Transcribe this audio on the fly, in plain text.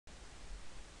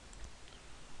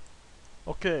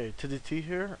Okay, to the T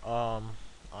here.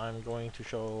 I'm going to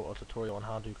show a tutorial on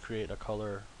how to create a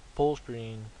color full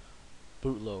screen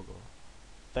boot logo.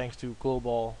 Thanks to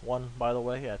Global1, by the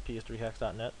way, at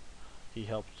ps3hacks.net. He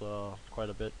helped quite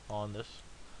a bit on this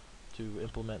to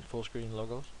implement full screen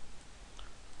logos.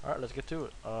 Alright, let's get to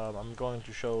it. I'm going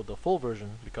to show the full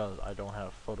version because I don't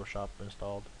have Photoshop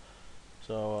installed.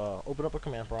 So open up a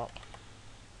command prompt.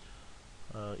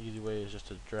 Easy way is just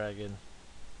to drag in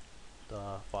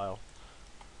the file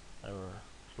or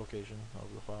location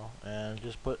of the file and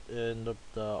just put in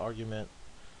the argument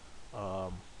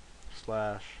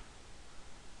slash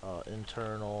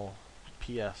internal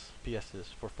PS is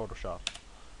for Photoshop.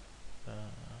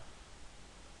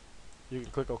 You can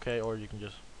click OK, or you can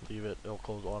just leave it. It'll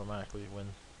close automatically when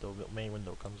the main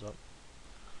window comes up,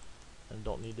 and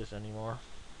don't need this anymore.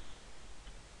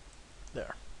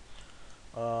 There.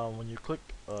 When you click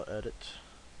edit,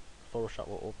 Photoshop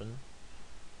will open,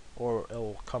 or it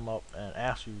will come up and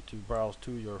ask you to browse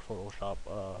to your Photoshop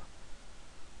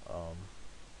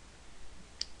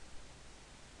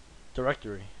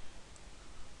directory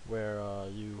where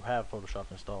you have Photoshop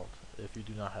installed if you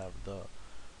do not have the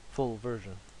full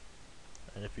version,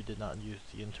 and if you did not use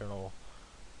the internal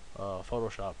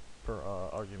Photoshop per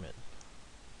argument.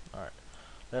 Alright,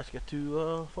 let's get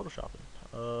to Photoshopping.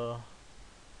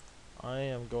 I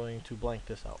am going to blank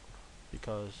this out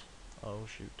because, oh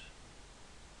shoot,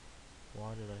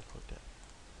 why did I click that?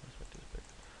 Let's make this big.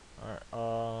 Alright,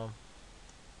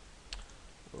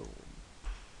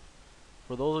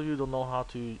 for those of you who don't know how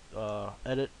to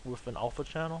edit with an alpha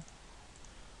channel,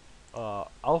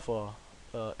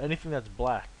 anything that's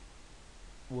black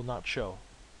will not show.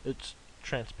 It's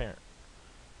transparent.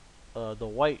 The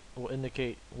white will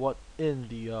indicate what in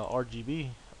the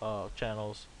RGB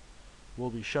channels will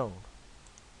be shown.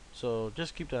 So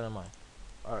just keep that in mind.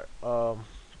 Alright,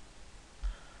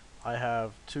 I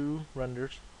have two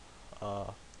renders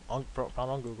found on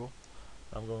Google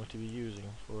I'm going to be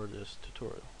using for this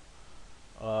tutorial.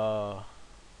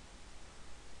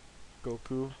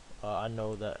 Goku, I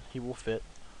know that he will fit,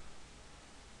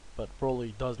 but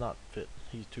Broly does not fit.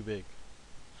 He's too big.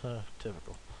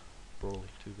 Typical. Broly,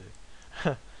 too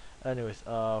big. Anyways,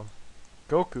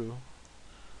 Goku,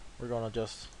 we're gonna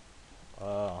just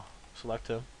select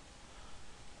him.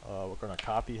 We're gonna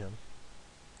copy him.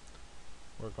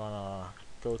 We're gonna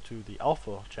go to the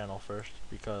alpha channel first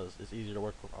because it's easier to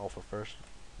work with alpha first.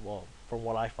 Well, from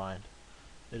what I find,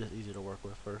 it is easy to work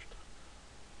with first.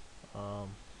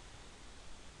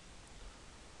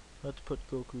 Let's put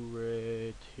Goku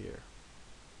right here.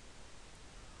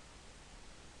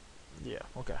 Yeah,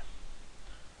 okay.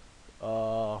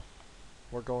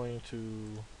 We're going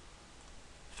to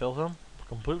fill him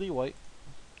completely white,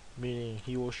 meaning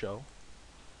he will show.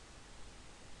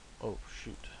 Oh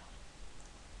shoot.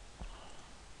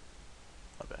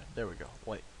 My bad. There we go.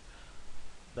 White.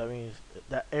 That means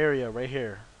that area right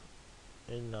here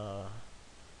in the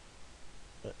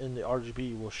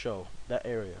RGB will show. That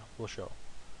area will show.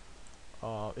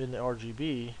 In the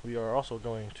RGB, we are also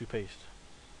going to paste.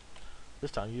 This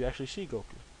time you actually see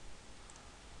Goku.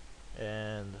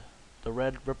 And the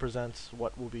red represents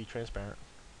what will be transparent.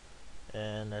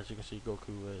 And as you can see,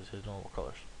 Goku is his normal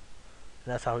colors.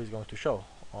 And that's how he's going to show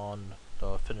on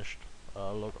the finished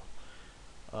logo.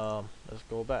 Let's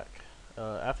go back.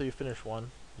 After you finish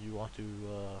one, you want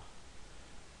to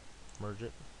merge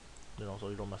it, so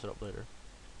you don't mess it up later.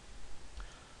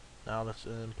 Now let's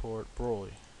import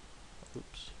Broly.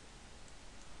 Oops.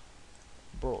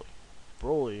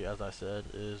 Broly, as I said,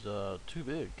 is too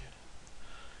big.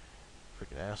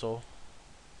 Freaking asshole.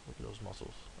 Look at those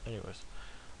muscles. Anyways,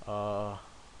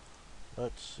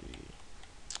 let's see.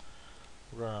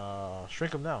 We're gonna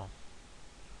shrink him down.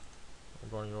 We're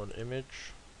going to go to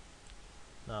image.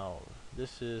 Now,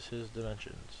 this is his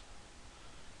dimensions.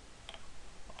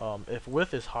 If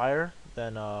width is higher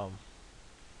than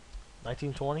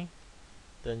 1920,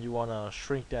 then you want to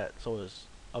shrink that so it's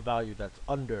a value that's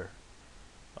under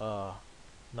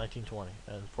 1920.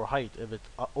 And for height, if it's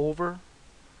over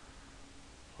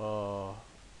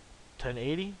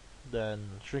 1080,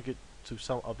 then shrink it to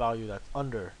a value that's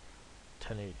under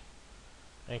 1080.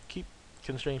 And keep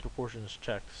constraint proportions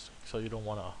checked so you don't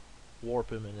want to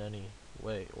warp him in any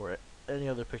way, or any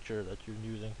other picture that you're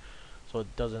using, so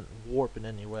it doesn't warp in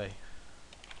any way.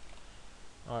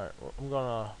 Alright, I'm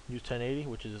gonna use 1080,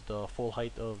 which is the full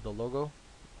height of the logo,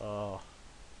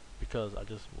 because I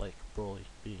just like Broly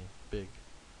being big.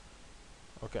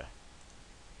 Okay,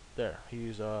 there,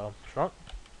 he's shrunk.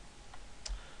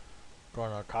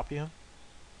 Gonna copy him.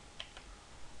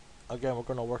 Again, we're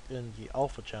gonna work in the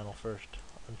alpha channel first.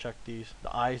 Uncheck these.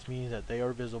 The eyes mean that they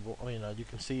are visible. I mean, you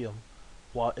can see them.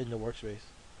 while in the workspace,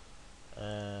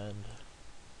 and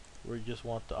we just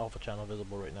want the alpha channel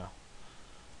visible right now.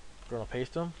 We're gonna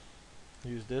paste him.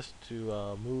 Use this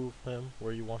to move him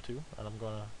where you want to, and I'm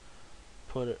gonna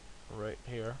put it right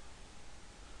here.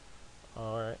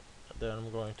 Alright, then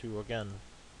I'm going to again,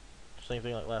 same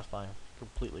thing like last time,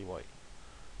 completely white.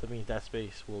 That means that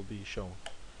space will be shown.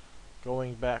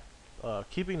 Going back,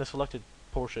 keeping the selected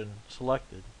portion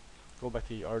selected, go back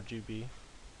to the RGB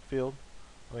field,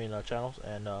 channels,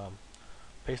 and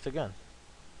paste again.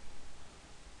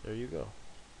 There you go.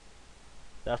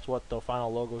 That's what the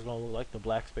final logo is going to look like. The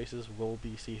black spaces will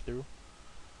be see-through.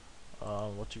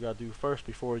 What you gotta do first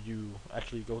before you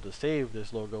actually go to save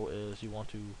this logo is you want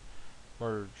to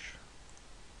merge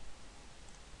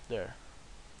there,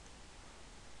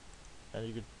 and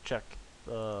you can check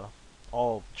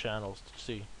all of the channels to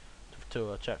see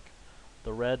to check.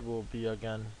 The red will be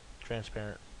again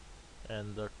transparent,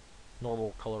 and the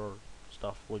normal color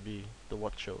stuff would be the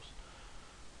what shows.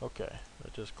 Okay,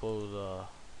 let's just close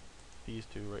these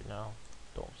two right now.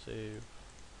 Don't save.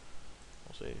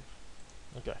 Don't save.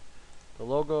 Okay. The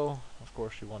logo, of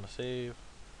course, you want to save.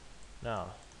 Now,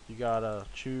 you gotta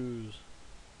choose.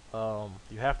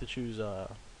 You have to choose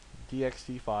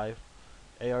DXT5,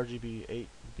 ARGB 8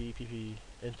 BPP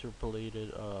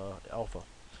interpolated alpha,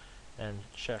 and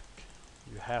check.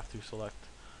 You have to select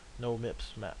no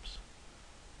MIPS maps.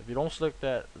 If you don't select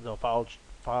that, the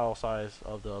file size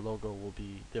of the logo will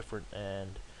be different,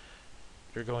 and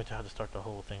you're going to have to start the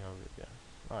whole thing over again.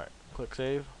 Alright, click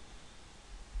save.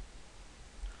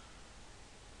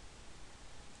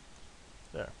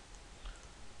 There.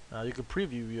 Now you can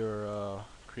preview your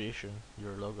creation,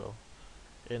 your logo,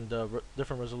 in the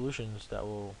different resolutions that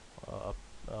will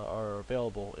are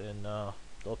available in the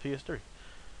PS3.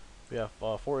 We have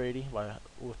 480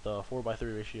 with the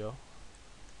 4:3 ratio.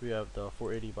 We have the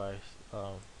 480 by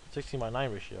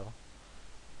 16:9 ratio,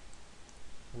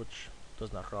 which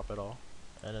does not crop at all,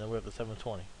 and then we have the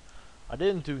 720. I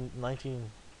didn't do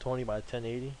 1920 by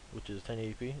 1080, which is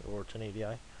 1080p or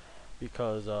 1080i,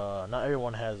 because not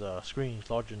everyone has screens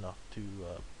large enough to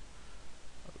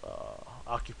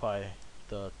occupy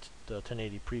the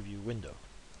 1080 preview window.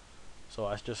 So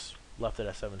I just left it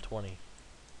at 720,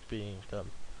 being the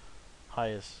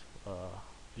highest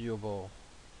viewable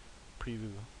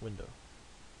preview window.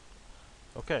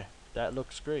 Okay, that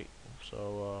looks great.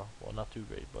 So well, not too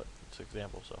great, but it's an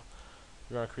example. So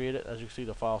we're gonna create it. As you can see,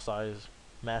 the file size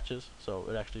matches, so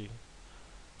it actually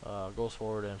goes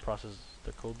forward and processes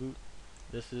the code boot.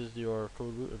 This is your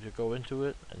code boot. If you go into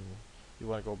it and you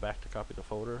want to go back to copy the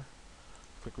folder,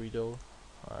 click redo.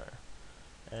 Alright,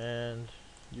 and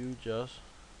you just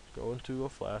go into a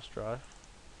flash drive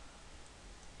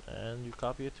and you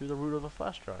copy it to the root of the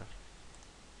flash drive,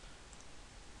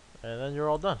 and then you're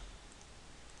all done.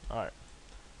 Alright,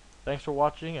 thanks for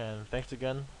watching, and thanks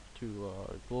again to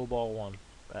Global1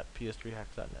 at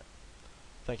PS3hacks.net.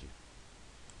 Thank you.